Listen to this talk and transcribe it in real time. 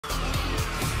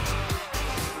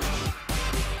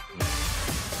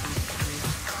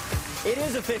It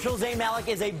is official. Zayn Malik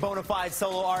is a bona fide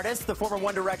solo artist. The former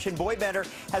One Direction boy band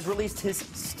has released his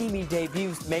steamy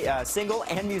debut single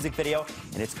and music video,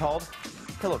 and it's called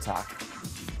Pillow Talk.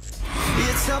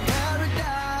 It's a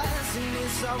paradise and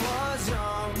it's a war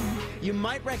zone. You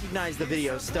might recognize the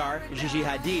video star, Gigi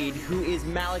Hadid, who is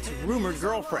Malik's rumored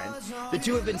girlfriend. The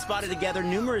two have been spotted together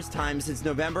numerous times since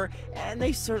November, and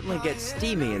they certainly get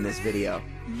steamy in this video.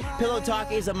 Pillow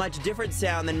Talk is a much different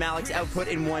sound than Malik's output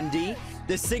in 1D.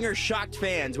 The singer shocked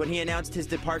fans when he announced his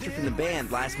departure from the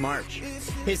band last March.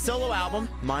 His solo album,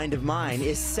 Mind of Mine,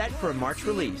 is set for a March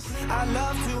release. I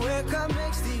love to wake up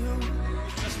next to you.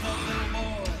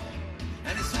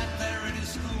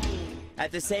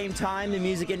 At the same time, the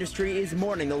music industry is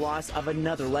mourning the loss of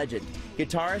another legend,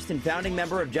 guitarist and founding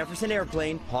member of Jefferson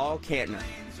Airplane, Paul Kantner.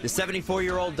 The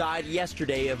 74-year-old died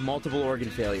yesterday of multiple organ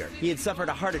failure. He had suffered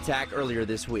a heart attack earlier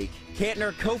this week.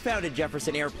 Kantner co-founded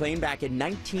Jefferson Airplane back in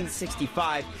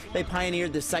 1965. They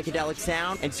pioneered the psychedelic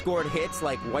sound and scored hits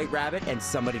like White Rabbit and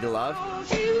Somebody to Love.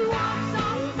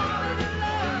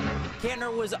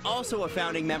 Kantner was also a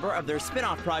founding member of their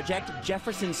spin-off project,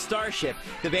 Jefferson Starship,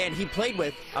 the band he played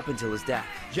with up until his death.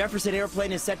 Jefferson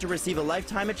Airplane is set to receive a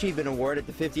Lifetime Achievement Award at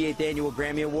the 58th Annual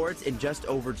Grammy Awards in just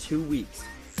over 2 weeks.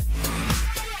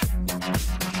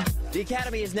 The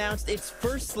Academy has announced its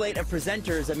first slate of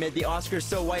presenters amid the Oscars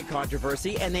So White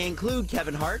controversy, and they include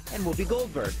Kevin Hart and Whoopi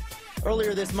Goldberg.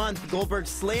 Earlier this month, Goldberg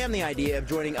slammed the idea of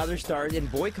joining other stars in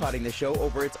boycotting the show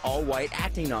over its all-white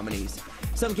acting nominees.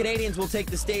 Some Canadians will take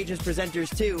the stage as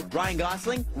presenters too. Ryan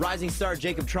Gosling, rising star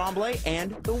Jacob Tremblay,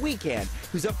 and The Weeknd,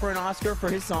 who's up for an Oscar for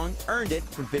his song Earned It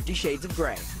from 50 Shades of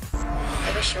Grey.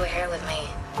 I wish you were here with me.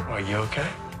 Are you okay?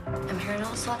 I'm hearing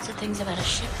all sorts of things about a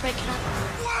ship breaking up.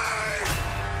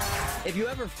 If you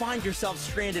ever find yourself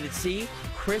stranded at sea,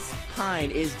 Chris Pine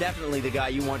is definitely the guy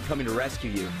you want coming to rescue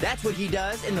you. That's what he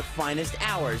does in The Finest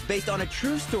Hours, based on a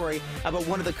true story about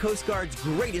one of the Coast Guard's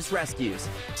greatest rescues.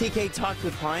 TK talked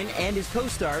with Pine and his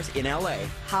co-stars in LA.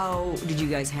 How did you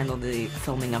guys handle the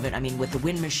filming of it? I mean, with the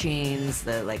wind machines,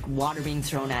 the water being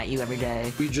thrown at you every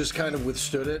day. We just kind of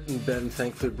withstood it, and Ben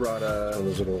thankfully brought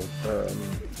those little,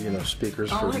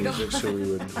 speakers for music, so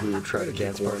we would try to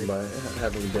dance party by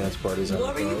having dance parties.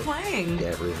 What were you playing?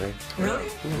 Everything. Really?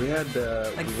 We had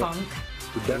funk.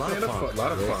 We definitely had a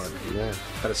lot of fun. Yeah.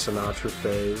 Had a Sinatra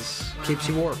phase. Keeps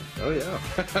you warm. Oh yeah.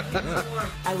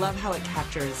 I love how it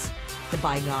captures the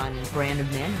bygone brand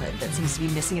of manhood that seems to be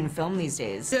missing in film these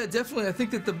days. Yeah, definitely. I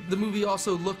think that the movie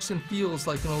also looks and feels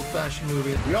like an old-fashioned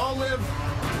movie. We all live,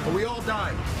 but we all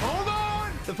die. Hold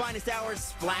on! The Finest Hours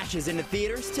splashes into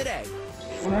theaters today.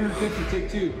 150, take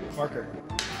 2. Marker.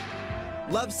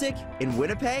 Lovesick in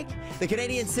Winnipeg? The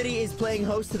Canadian city is playing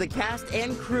host to the cast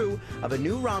and crew of a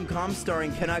new rom-com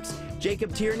starring Canucks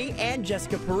Jacob Tierney and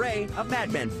Jessica Perret of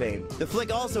Mad Men fame. The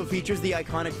flick also features the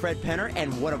iconic Fred Penner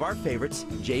and one of our favorites,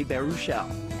 Jay Baruchel.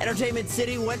 Entertainment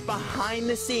City went behind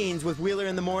the scenes with Wheeler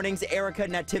in the Morning's Erica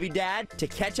Natividad to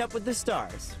catch up with the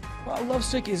stars. Well,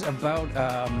 Lovesick is about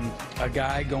a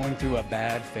guy going through a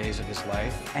bad phase of his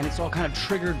life, and it's all kind of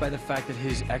triggered by the fact that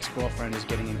his ex-girlfriend is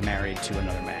getting married to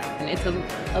another man. And it's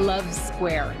a love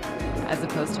square as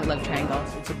opposed to a love triangle.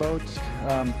 It's about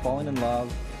falling in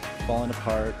love, falling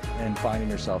apart, and finding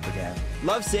yourself again.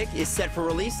 Lovesick is set for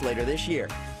release later this year.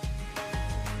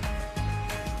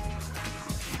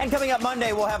 And coming up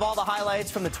Monday, we'll have all the highlights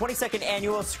from the 22nd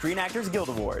Annual Screen Actors Guild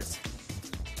Awards.